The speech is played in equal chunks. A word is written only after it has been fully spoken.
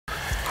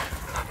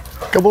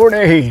Good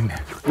morning.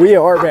 We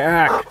are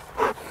back.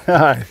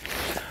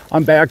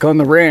 I'm back on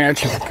the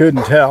ranch, if you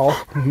couldn't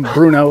tell.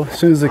 Bruno, as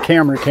soon as the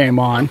camera came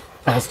on,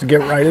 has to get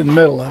right in the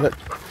middle of it.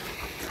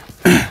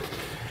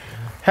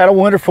 Had a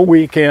wonderful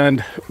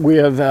weekend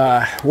with,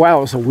 wow,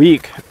 it was a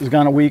week. It was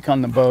gone a week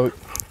on the boat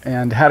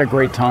and had a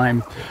great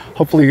time.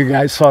 Hopefully you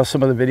guys saw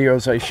some of the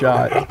videos I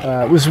shot.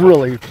 It was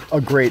really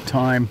a great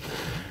time.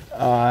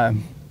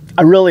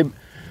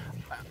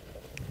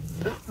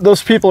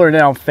 Those people are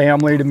now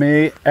family to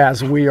me,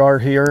 as we are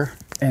here,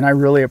 and I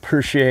really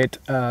appreciate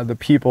the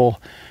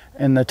people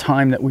and the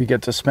time that we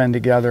get to spend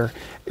together.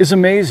 It's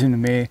amazing to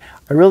me.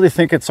 I really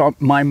think it's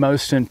my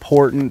most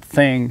important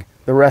thing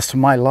the rest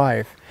of my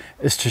life,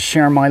 is to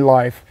share my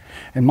life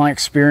and my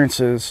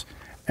experiences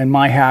and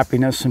my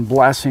happiness and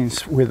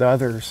blessings with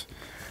others.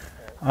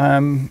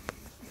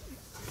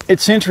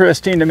 It's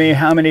interesting to me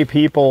how many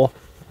people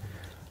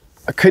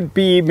could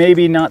be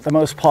maybe not the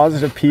most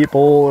positive people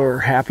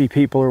or happy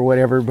people or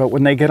whatever, but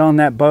when they get on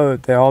that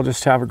boat, they all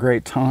just have a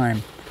great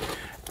time.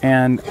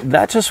 And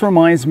that just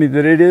reminds me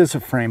that it is a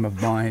frame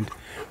of mind.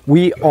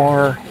 We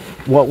are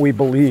what we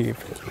believe.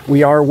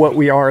 We are what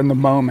we are in the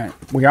moment.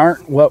 We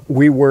aren't what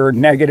we were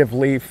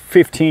negatively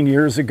 15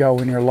 years ago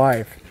in your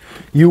life.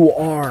 You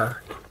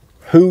are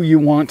who you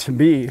want to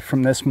be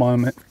from this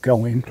moment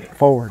going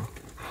forward.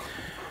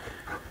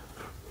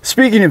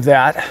 Speaking of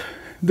that,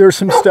 there's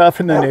some stuff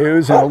in the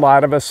news, and a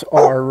lot of us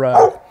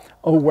are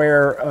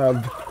aware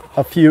of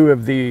a few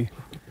of the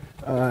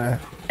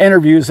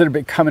interviews that have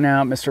been coming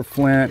out, Mr.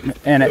 Flint,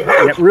 and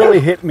it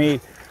really hit me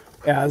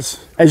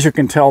as you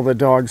can tell, the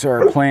dogs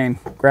are playing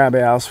grab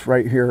ass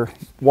right here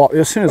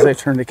as soon as they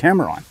turn the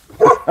camera on.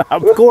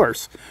 Of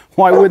course,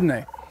 why wouldn't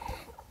they?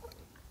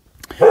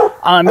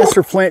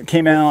 Mr. Flint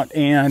came out,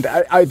 and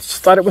I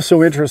just thought it was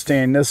so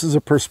interesting. This is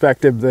a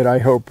perspective that I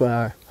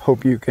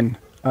hope you can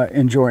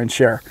enjoy and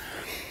share.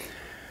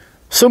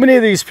 So many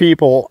of these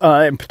people,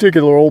 in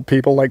particular old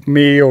people like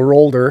me or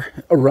older,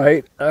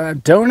 right,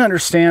 don't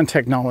understand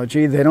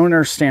technology. They don't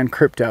understand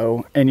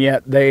crypto, and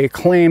yet they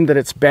claim that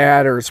it's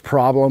bad or it's a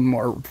problem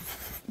or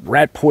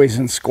rat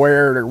poison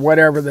squared or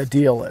whatever the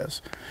deal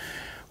is.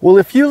 Well,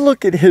 if you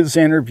look at his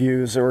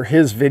interviews or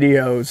his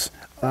videos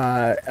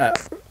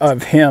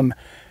of him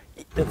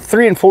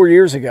 3 and 4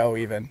 years ago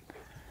even,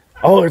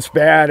 oh, it's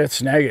bad, it's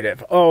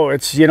negative. Oh,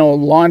 it's,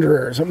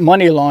 launderers,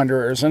 money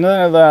launderers, and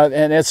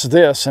it's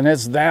this, and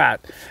it's that.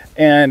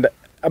 And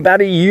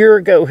about a year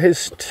ago,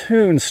 his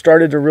tune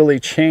started to really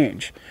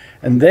change.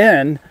 And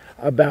then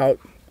about,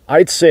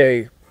 I'd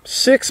say,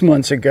 6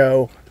 months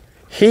ago,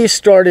 he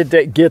started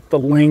to get the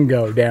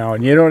lingo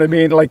down. You know what I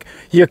mean? Like,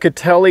 you could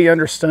tell he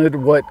understood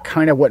what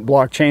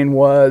blockchain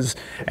was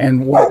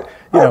and what,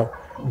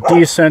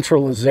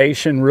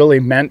 decentralization really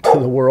meant to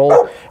the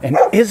world. And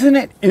isn't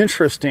it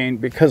interesting,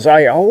 because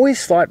I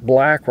always thought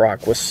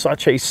BlackRock was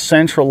such a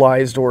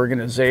centralized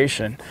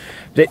organization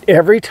that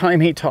every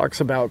time he talks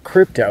about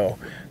crypto,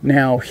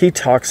 now he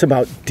talks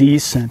about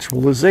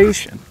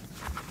decentralization.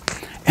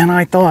 And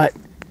I thought,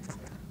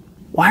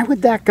 why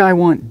would that guy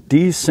want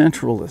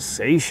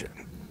decentralization?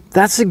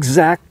 That's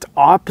exact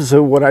opposite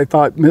of what I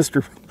thought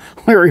Mr.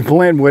 Larry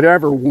Flynn would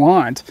ever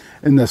want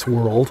in this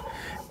world.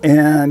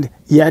 And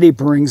yet he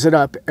brings it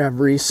up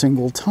every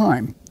single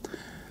time.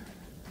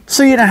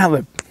 So you know how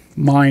the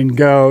mind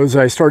goes.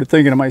 I started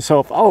thinking to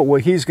myself, oh, well,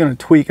 he's going to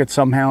tweak it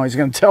somehow. He's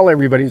going to tell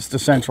everybody it's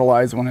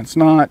decentralized when it's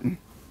not.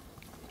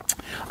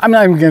 I'm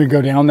not even going to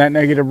go down that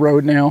negative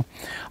road now.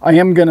 I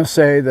am going to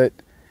say that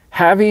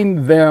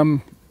having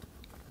them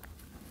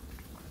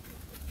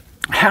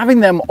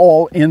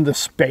all in the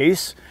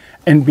space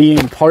and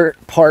being part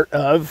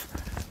of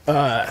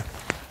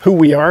who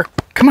we are,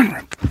 come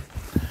on,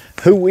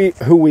 who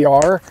we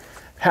are,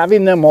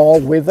 having them all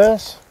with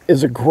us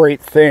is a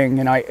great thing,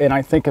 and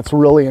I think it's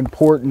really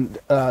important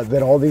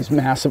that all these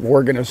massive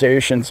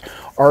organizations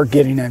are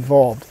getting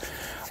involved.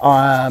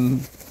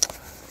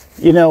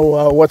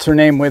 What's her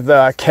name with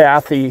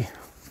Kathy?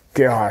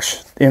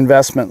 Gosh, the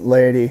investment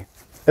lady.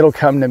 It'll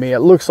come to me. It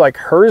looks like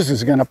hers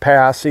is going to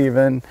pass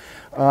even.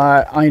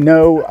 I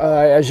know,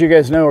 as you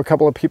guys know, a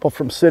couple of people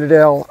from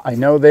Citadel, I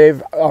know they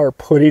are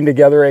putting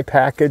together a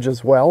package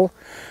as well.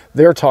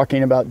 They're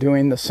talking about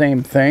doing the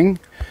same thing.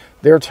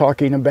 They're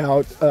talking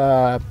about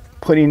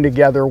putting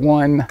together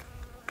one.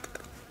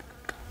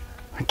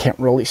 I can't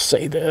really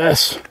say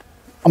this.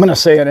 I'm going to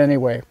say it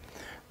anyway.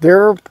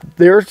 They're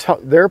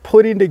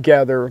putting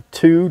together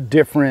two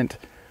different.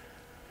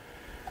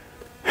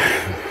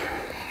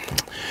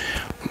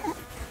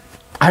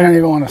 I don't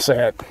even want to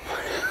say it.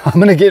 I'm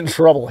going to get in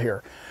trouble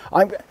here.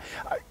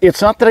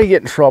 It's not that I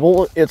get in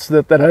trouble, it's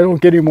that I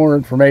don't get any more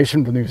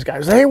information from these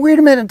guys. Hey, wait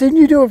a minute, didn't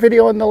you do a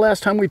video on the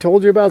last time we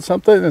told you about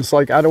something? And it's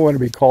like, I don't want to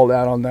be called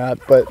out on that,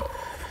 but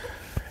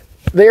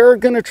they're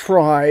going to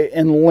try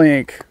and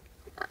link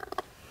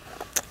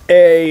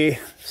a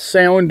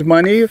sound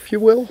money, if you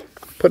will,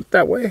 put it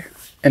that way,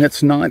 and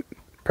it's not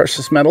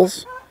precious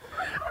metals,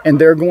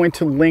 and they're going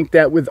to link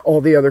that with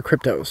all the other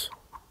cryptos,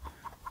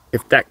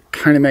 if that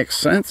kind of makes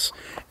sense,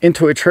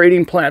 into a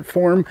trading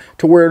platform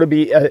to where it'll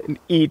be an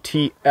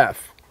ETF.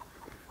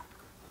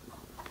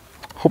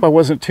 Hope I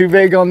wasn't too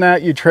vague on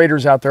that. You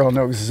traders out there will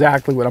know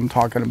exactly what I'm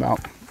talking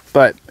about.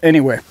 But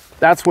anyway,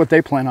 that's what they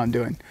plan on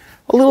doing.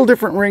 A little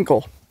different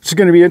wrinkle. It's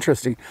going to be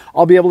interesting.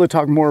 I'll be able to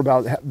talk more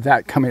about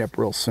that coming up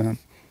real soon.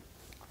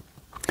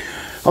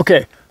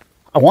 Okay,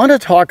 I want to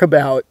talk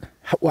about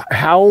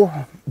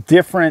how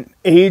different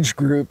age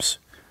groups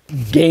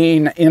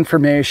gain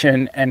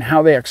information and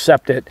how they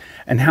accept it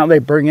and how they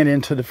bring it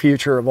into the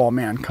future of all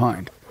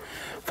mankind.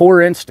 For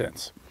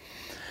instance,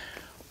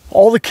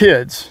 all the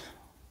kids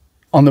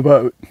on the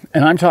boat,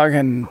 and I'm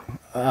talking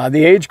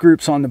the age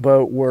groups on the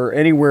boat were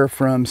anywhere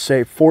from,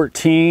 say,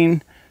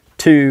 14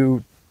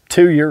 to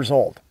 2 years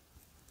old.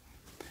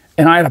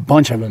 And I had a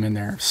bunch of them in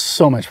there.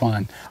 So much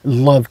fun. I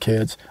love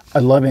kids. I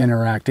love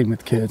interacting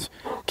with kids.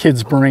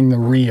 Kids bring the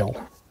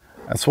real.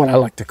 That's what I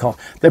like to call it.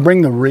 They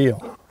bring the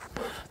real.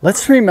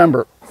 Let's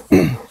remember.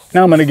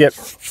 Now I'm going to get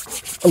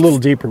a little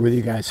deeper with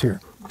you guys here.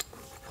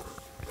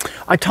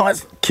 I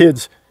taught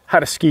kids how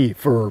to ski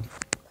for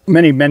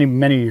many, many,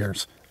 many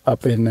years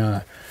up in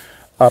a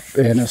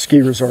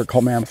ski resort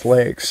called Mammoth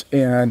Lakes.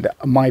 And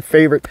my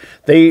favorite,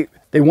 they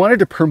wanted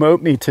to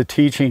promote me to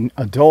teaching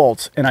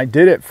adults, and I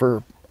did it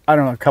for, I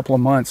don't know, a couple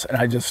of months, and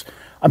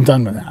I'm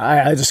done with that.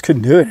 I just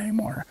couldn't do it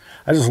anymore.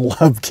 I just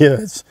love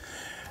kids.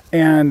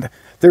 And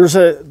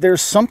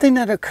there's something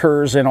that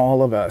occurs in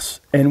all of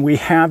us, and we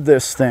have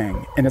this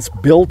thing, and it's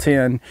built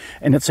in,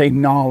 and it's a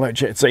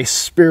knowledge, it's a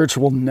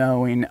spiritual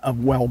knowing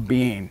of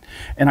well-being.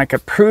 And I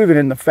could prove it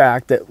in the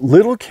fact that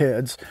little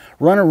kids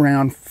run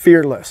around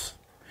fearless.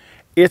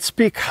 It's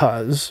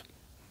because,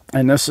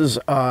 and this is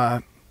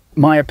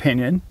my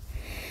opinion,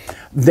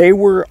 they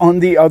were on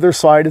the other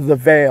side of the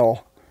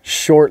veil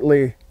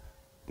shortly,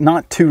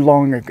 not too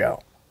long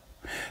ago.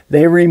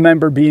 They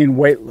remember being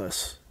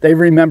weightless. They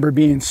remember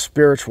being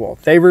spiritual.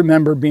 They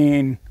remember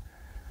being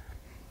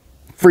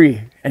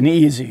free and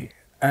easy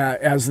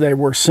as they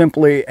were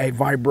simply a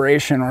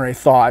vibration or a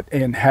thought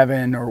in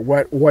heaven or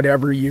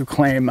whatever you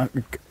claim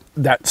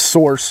that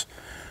source,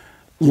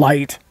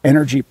 light,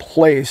 energy,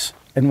 place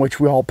in which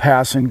we all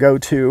pass and go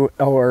to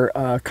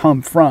or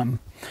come from.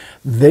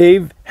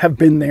 They have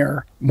been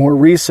there more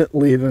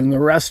recently than the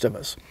rest of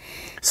us.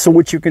 So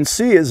what you can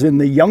see is in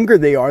the younger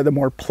they are, the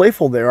more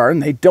playful they are,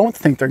 and they don't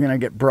think they're going to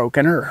get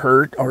broken or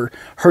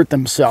hurt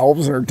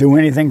themselves or do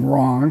anything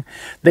wrong.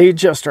 They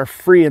just are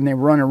free and they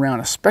run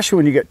around, especially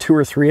when you get 2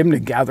 or 3 of them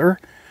together.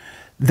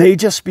 They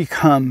just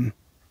become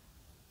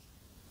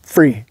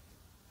free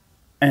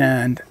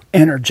and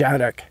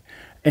energetic,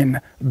 and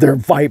their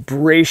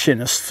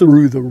vibration is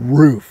through the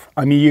roof.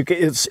 I mean,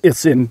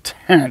 it's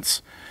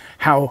intense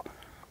how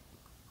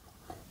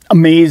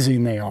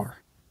amazing they are.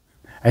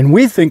 And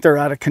we think they're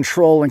out of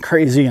control and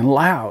crazy and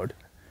loud.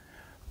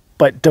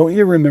 But don't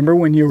you remember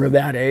when you were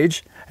that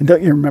age? And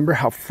don't you remember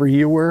how free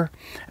you were?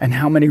 And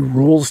how many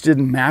rules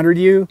didn't matter to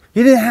you?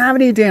 You didn't have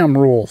any damn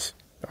rules,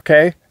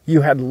 okay?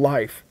 You had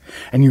life.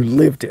 And you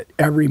lived it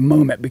every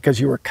moment because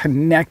you were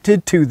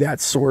connected to that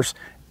source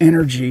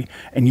energy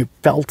and you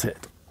felt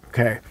it,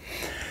 okay?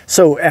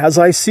 So as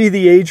I see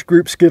the age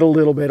groups get a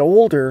little bit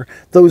older,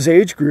 those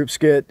age groups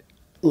get,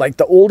 like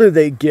the older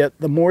they get,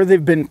 the more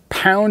they've been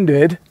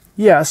pounded.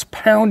 Yes,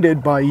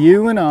 pounded by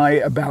you and I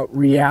about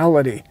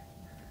reality,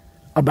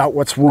 about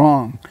what's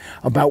wrong,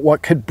 about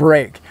what could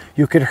break.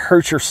 You could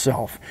hurt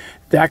yourself.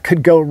 That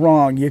could go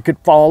wrong. You could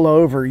fall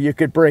over. You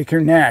could break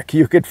your neck.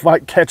 You could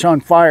catch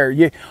on fire.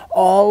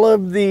 All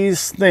of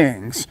these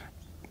things,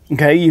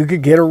 okay? You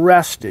could get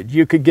arrested.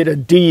 You could get a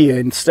D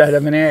instead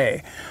of an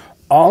A.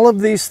 All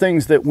of these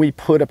things that we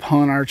put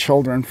upon our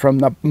children from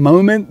the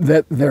moment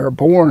that they're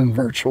born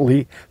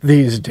virtually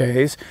these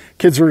days.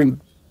 Kids are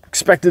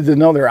expected to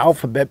know their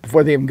alphabet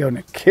before they even go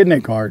to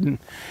kindergarten.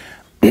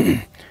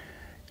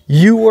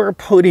 You are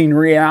putting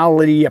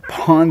reality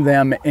upon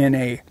them in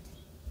a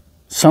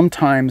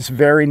sometimes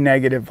very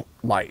negative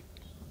light.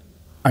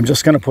 I'm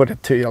just going to put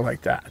it to you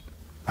like that.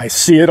 I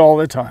see it all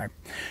the time.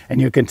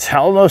 And you can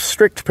tell those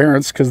strict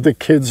parents because the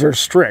kids are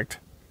strict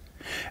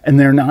and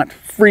they're not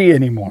free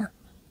anymore.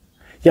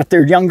 Yet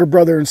their younger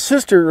brother and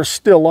sister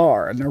still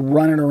are, and they're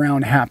running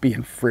around happy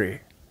and free.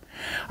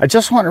 I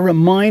just want to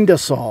remind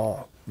us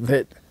all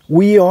that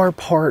we are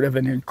part of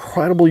an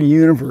incredible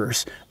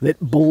universe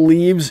that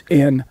believes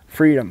in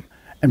freedom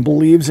and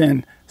believes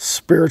in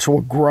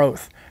spiritual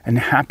growth and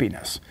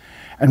happiness.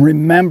 And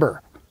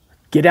remember,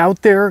 get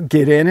out there,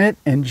 get in it,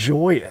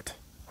 enjoy it,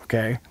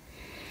 okay?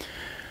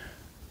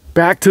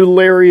 Back to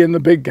Larry and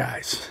the big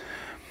guys.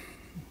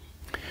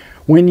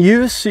 When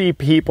you see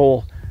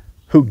people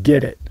who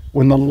get it,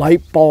 when the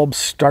light bulb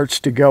starts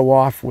to go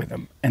off with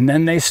them, and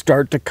then they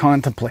start to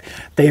contemplate.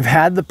 They've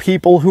had the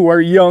people who are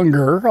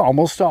younger,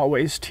 almost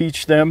always,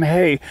 teach them,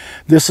 hey,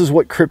 this is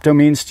what crypto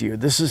means to you.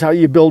 This is how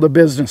you build a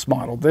business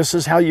model. This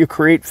is how you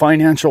create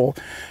financial.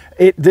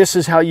 This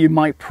is how you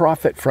might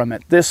profit from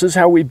it. This is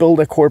how we build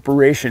a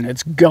corporation.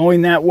 It's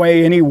going that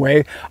way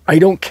anyway. I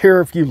don't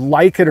care if you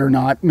like it or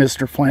not,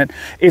 Mr. Flint.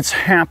 It's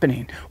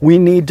happening. We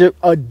need to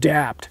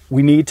adapt.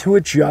 We need to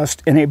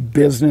adjust in a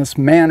business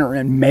manner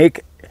and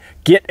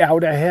get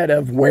out ahead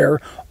of where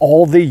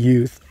all the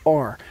youth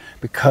are.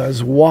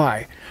 Because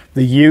why?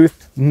 The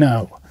youth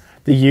know.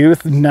 The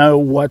youth know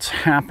what's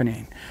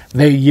happening.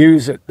 They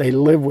use it. They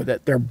live with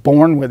it. They're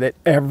born with it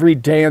every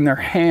day in their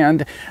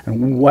hand.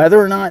 And whether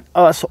or not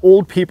us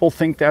old people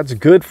think that's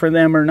good for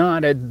them or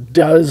not, it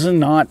does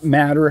not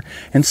matter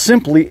and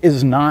simply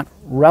is not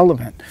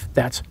relevant.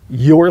 That's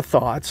your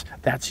thoughts.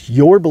 That's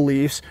your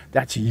beliefs.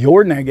 That's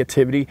your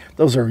negativity.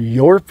 Those are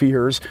your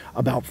fears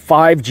about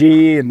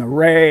 5G and the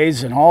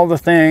rays and all the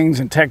things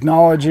and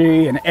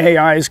technology and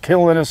AI is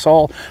killing us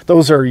all.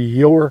 Those are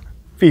your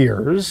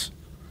fears,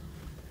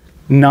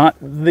 not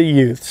the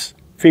youth's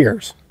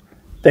fears.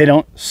 They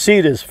don't see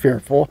it as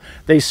fearful.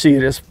 They see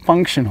it as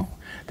functional.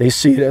 They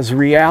see it as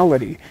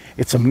reality.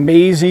 It's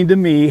amazing to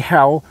me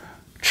how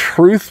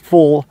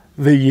truthful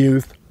the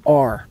youth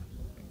are.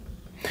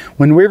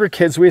 When we were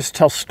kids, we used to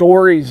tell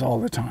stories all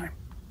the time,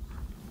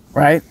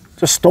 right?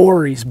 Just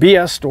stories,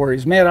 BS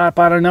stories, made up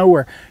out of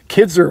nowhere.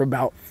 Kids are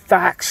about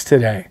facts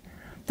today.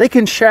 They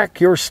can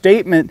check your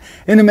statement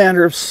in a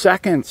matter of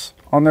seconds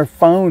on their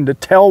phone to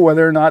tell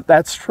whether or not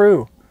that's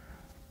true.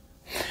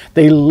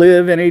 They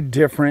live in a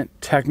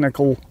different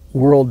technical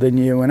world than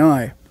you and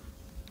I.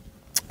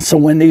 So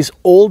when these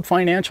old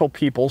financial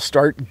people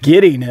start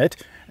getting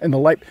it, and the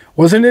light,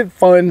 wasn't it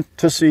fun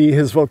to see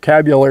his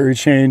vocabulary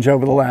change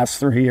over the last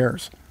 3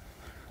 years?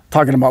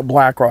 Talking about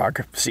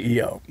BlackRock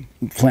CEO,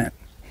 Flint.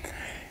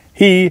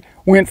 He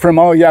went from,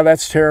 oh yeah,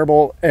 that's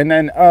terrible, and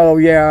then, oh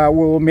yeah,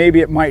 well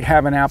maybe it might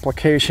have an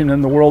application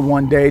in the world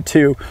one day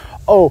to,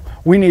 oh,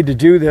 we need to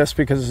do this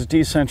because it's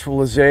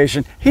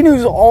decentralization. He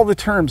knew all the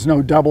terms,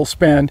 no double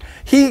spend.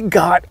 He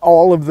got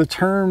all of the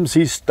terms.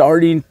 He's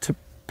starting to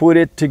put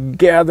it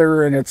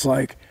together, and it's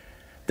like,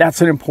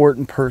 that's an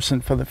important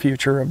person for the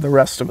future of the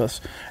rest of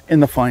us in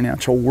the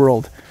financial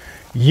world.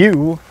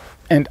 You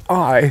and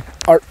I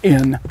are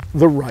in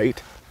the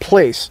right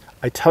place.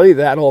 I tell you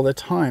that all the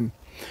time.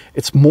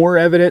 It's more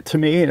evident to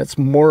me, and it's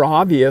more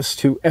obvious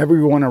to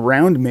everyone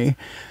around me.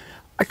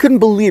 I couldn't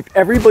believe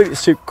everybody,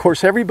 so of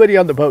course, everybody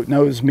on the boat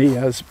knows me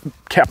as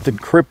Captain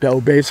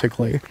Crypto,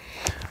 basically.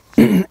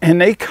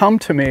 And they come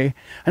to me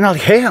and I'm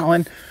like, hey,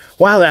 Alan,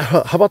 wow,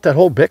 how about that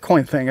whole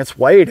Bitcoin thing? It's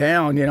way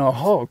down, you know,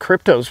 oh,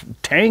 crypto's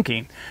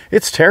tanking.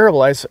 It's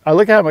terrible. I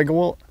look at him, I go,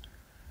 well,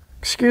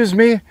 excuse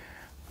me,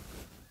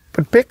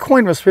 but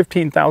Bitcoin was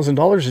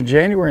 $15,000 in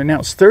January and now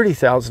it's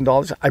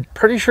 $30,000. I'm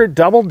pretty sure it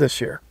doubled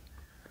this year.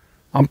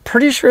 I'm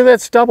pretty sure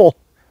that's double.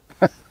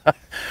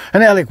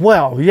 And they're like,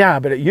 well, yeah,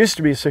 but it used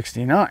to be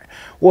 69.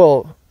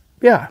 Well,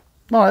 yeah,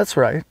 no, that's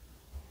right.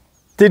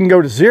 Didn't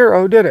go to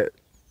zero, did it?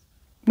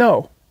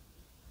 No,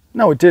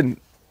 it didn't.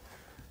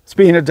 It's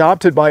being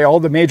adopted by all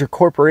the major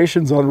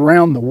corporations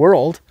around the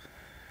world.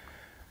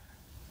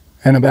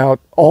 And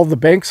about all the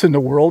banks in the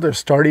world are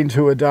starting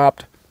to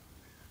adopt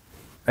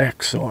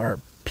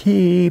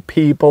XRP,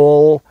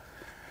 people.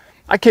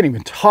 I can't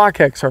even talk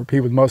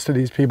XRP with most of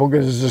these people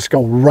because it's just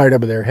go right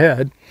over their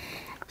head.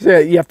 So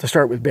you have to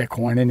start with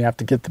Bitcoin and you have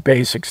to get the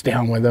basics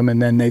down with them,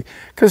 and then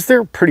because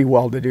they're pretty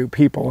well-to-do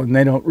people and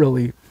they don't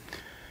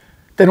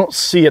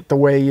see it the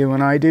way you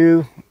and I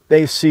do.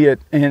 They see it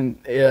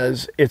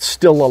as it's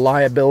still a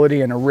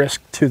liability and a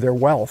risk to their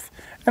wealth.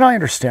 And I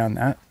understand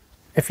that.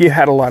 If you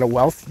had a lot of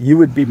wealth, you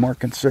would be more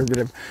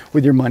conservative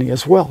with your money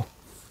as well.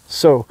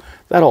 So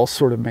that all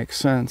sort of makes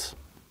sense.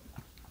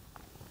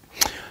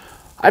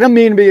 I don't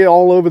mean to be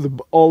all over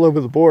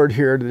the board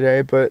here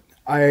today, but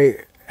I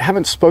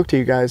haven't spoke to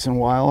you guys in a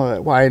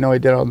while. Well, I know I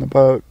did on the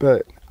boat,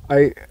 but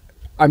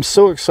I'm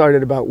so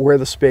excited about where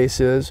the space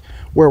is,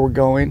 where we're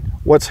going,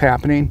 what's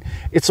happening.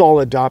 It's all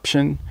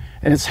adoption,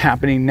 and it's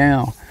happening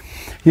now.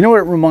 You know what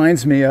it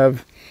reminds me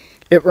of?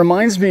 It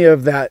reminds me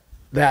of that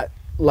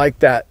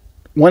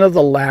one of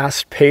the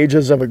last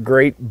pages of a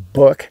great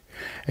book,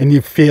 and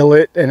you feel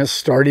it, and it's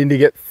starting to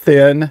get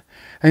thin,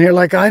 and you're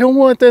like, I don't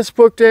want this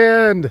book to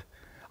end.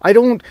 I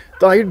won't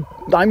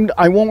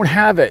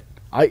have it.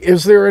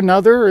 Is there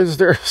another? Is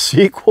there a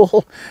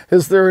sequel?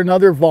 Is there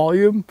another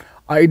volume?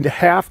 I'd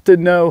have to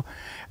know.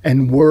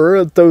 And we're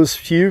at those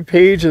few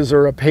pages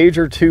or a page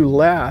or two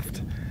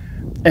left.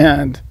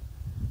 And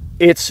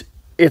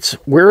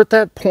we're at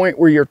that point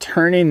where you're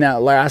turning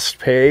that last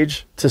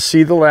page to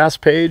see the last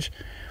page.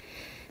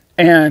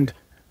 And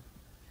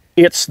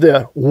it's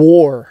the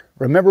war.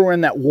 Remember we're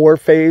in that war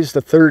phase, the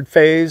third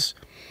phase?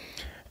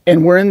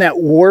 And we're in that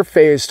war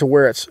phase to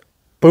where it's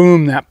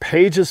boom, that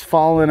page is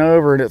falling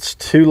over and it's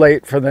too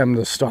late for them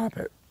to stop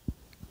it.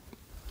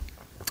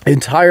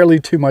 Entirely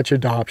too much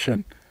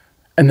adoption,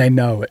 and they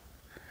know it.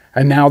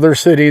 And now they're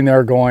sitting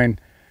there going,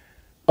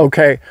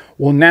 okay,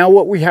 well now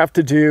what we have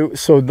to do,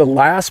 so the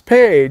last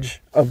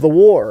page of the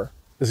war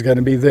is going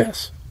to be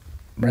this.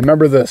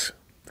 Remember this,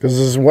 because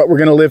this is what we're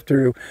going to live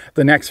through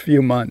the next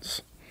few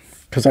months.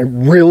 because I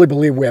really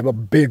believe we have a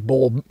big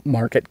bull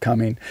market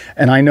coming.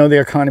 And I know the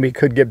economy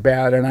could get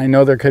bad, and I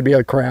know there could be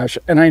a crash,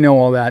 and I know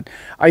all that.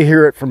 I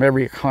hear it from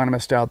every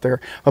economist out there.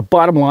 But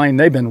bottom line,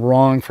 they've been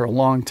wrong for a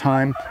long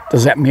time.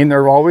 Does that mean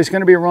they're always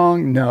going to be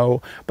wrong?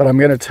 No. But I'm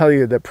going to tell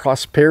you that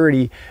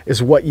prosperity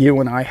is what you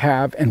and I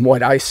have, and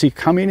what I see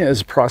coming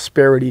is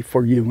prosperity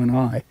for you and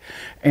I.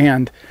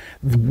 And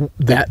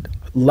that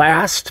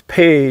last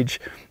page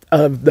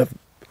of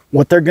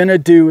what they're going to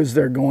do is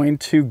they're going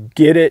to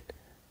get it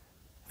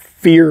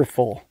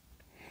fearful.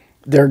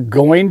 They're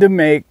going to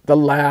make the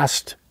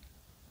last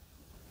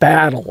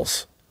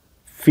battles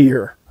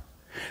fear.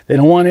 They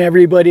don't want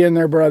everybody and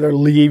their brother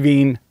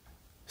leaving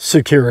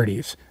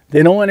securities.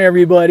 They don't want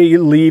everybody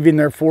leaving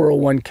their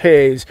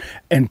 401ks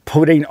and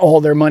putting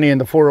all their money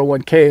into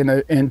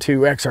 401k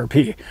into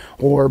XRP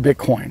or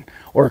Bitcoin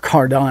or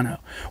Cardano.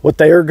 What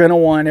they are going to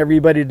want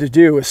everybody to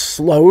do is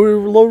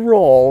slow the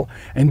roll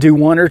and do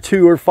 1 or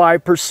 2 or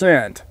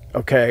 5%.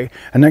 Okay,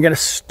 and they're going to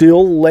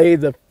still lay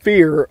the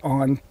fear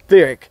on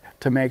thick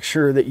to make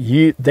sure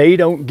that they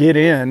don't get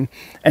in,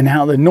 and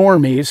how the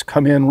normies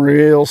come in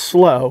real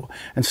slow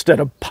instead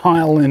of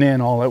piling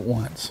in all at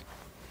once.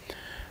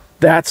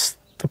 That's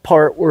the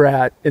part we're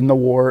at in the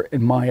war,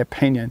 in my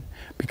opinion,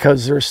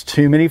 because there's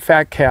too many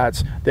fat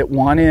cats that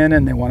want in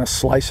and they want a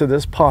slice of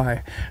this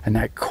pie, and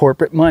that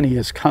corporate money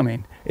is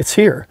coming. It's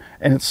here,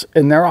 and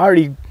they're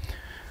already.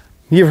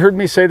 You've heard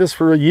me say this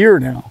for a year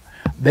now.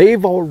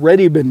 They've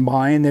already been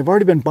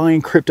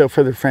buying crypto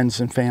for their friends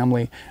and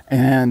family,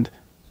 and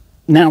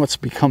now it's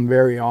become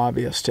very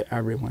obvious to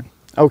everyone.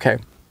 Okay,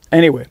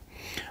 anyway,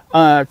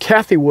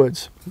 Kathy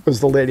Woods was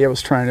the lady I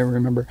was trying to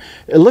remember.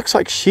 It looks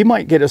like she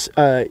might get us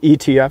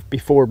ETF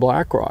before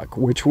BlackRock,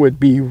 which would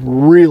be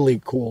really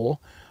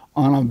cool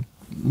on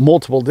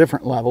multiple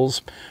different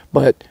levels,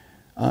 but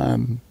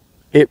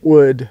it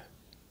would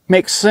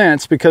make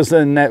sense because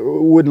then that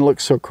wouldn't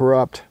look so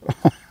corrupt.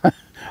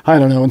 I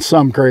don't know, in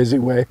some crazy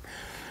way.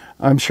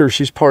 I'm sure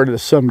she's part of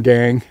some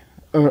gang,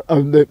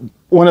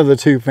 one of the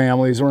two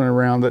families running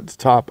around at the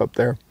top up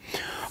there.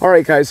 All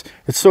right, guys,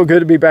 it's so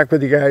good to be back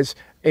with you guys.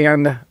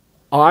 And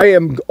I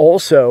am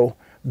also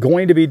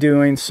going to be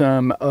doing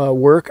some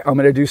work. I'm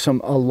going to do some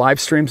live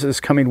streams this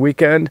coming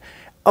weekend.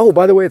 Oh,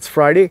 by the way, it's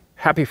Friday.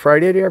 Happy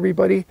Friday to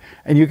everybody.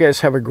 And you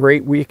guys have a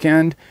great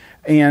weekend.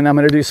 And I'm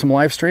going to do some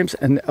live streams,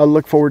 and I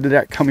look forward to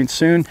that coming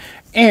soon.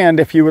 And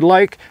if you would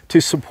like to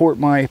support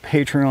my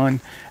Patreon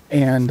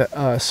and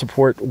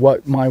support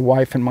what my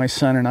wife and my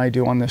son and I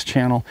do on this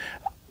channel,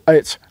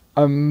 it's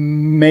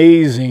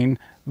amazing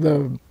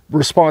the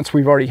response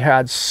we've already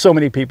had. So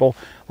many people.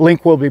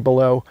 Link will be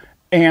below.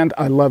 And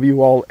I love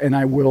you all, and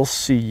I will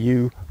see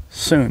you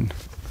soon.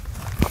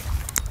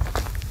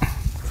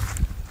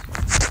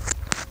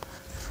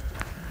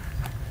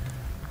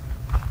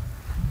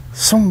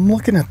 So I'm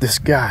looking at this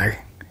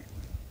guy,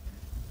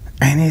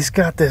 and he's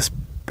got this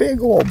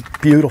big old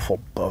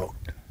beautiful boat,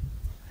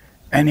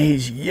 and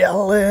he's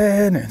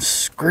yelling and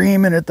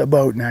screaming at the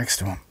boat next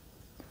to him.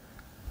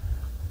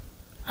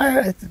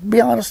 To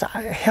be honest,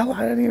 I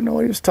didn't even know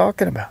what he was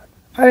talking about.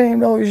 I didn't even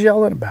know what he was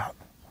yelling about.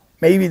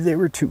 Maybe they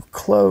were too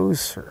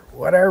close or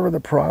whatever the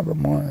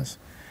problem was.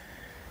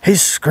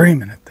 He's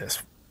screaming at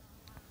this.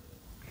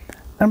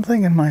 I'm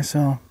thinking to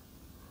myself,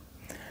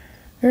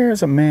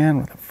 here's a man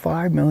with a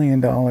 $5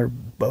 million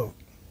boat,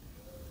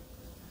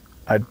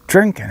 a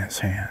drink in his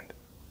hand,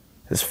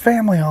 his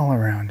family all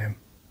around him,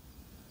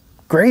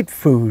 great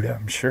food,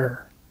 I'm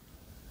sure,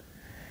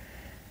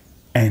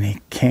 and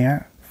he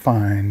can't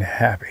find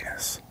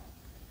happiness.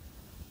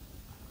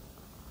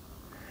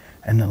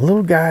 And the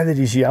little guy that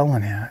he's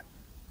yelling at,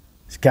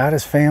 he's got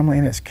his family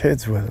and his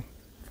kids with him,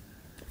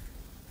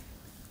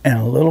 and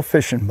a little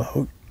fishing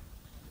boat,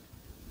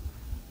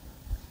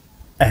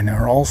 and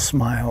they're all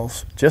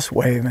smiles, just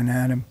waving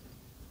at him,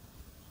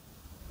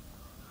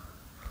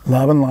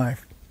 loving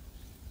life.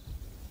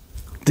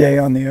 Day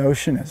on the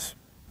ocean is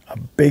a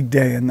big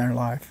day in their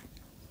life.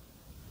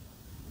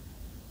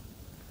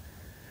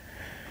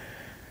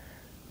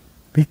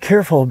 Be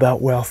careful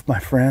about wealth, my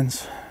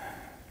friends.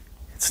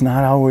 It's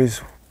not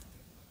always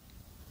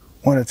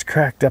what it's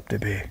cracked up to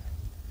be.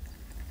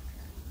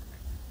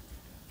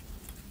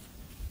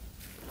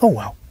 Oh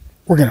well,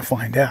 we're going to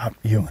find out,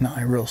 you and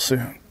I, real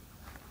soon.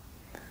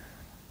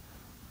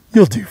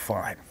 You'll do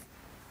fine.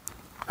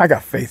 I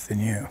got faith in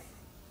you.